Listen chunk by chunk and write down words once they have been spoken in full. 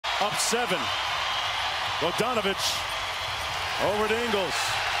up 7. Bogdanovich over to Ingles.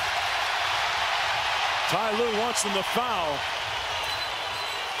 Ty Lue wants them to foul.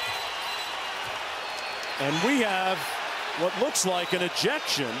 And we have what looks like an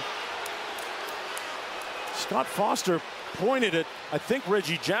ejection. Scott Foster pointed at, I think,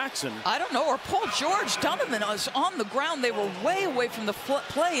 Reggie Jackson. I don't know, or Paul George. Donovan was on the ground. They were way away from the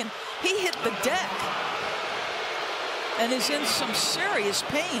play, and he hit the deck and is in some serious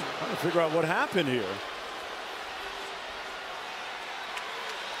pain. Trying to figure out what happened here.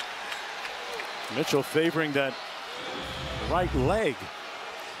 Mitchell favoring that right leg.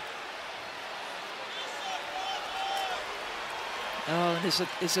 Oh, and is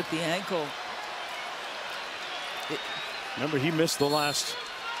it the ankle? Remember, he missed the last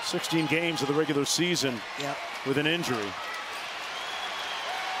 16 games of the regular season with an injury.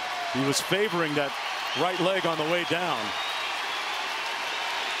 He was favoring that right leg on the way down.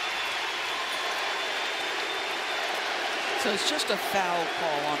 So it's just a foul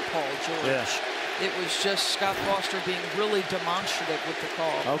call on Paul George. Yeah. It was just Scott Foster being really demonstrative with the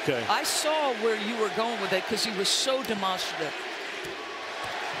call. Okay. I saw where you were going with it because he was so demonstrative.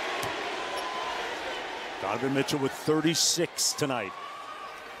 Donovan Mitchell with 36 tonight.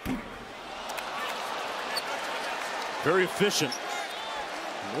 Very efficient.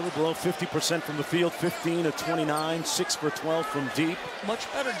 A little below 50% from the field, 15 of 29, 6 for 12 from deep.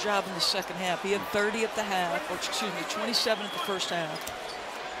 Much better job in the second half. He had 30 at the half, or excuse me, 27 at the first half.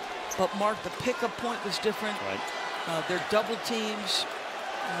 But Mark, the pickup point was different. Right. Their double teams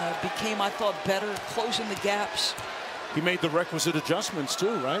became, I thought, better, closing the gaps. He made the requisite adjustments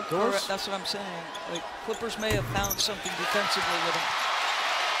too, right? Correct. That's what I'm saying. Like, Clippers may have found something defensively with him.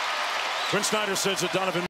 Quinn Snyder says that Donovan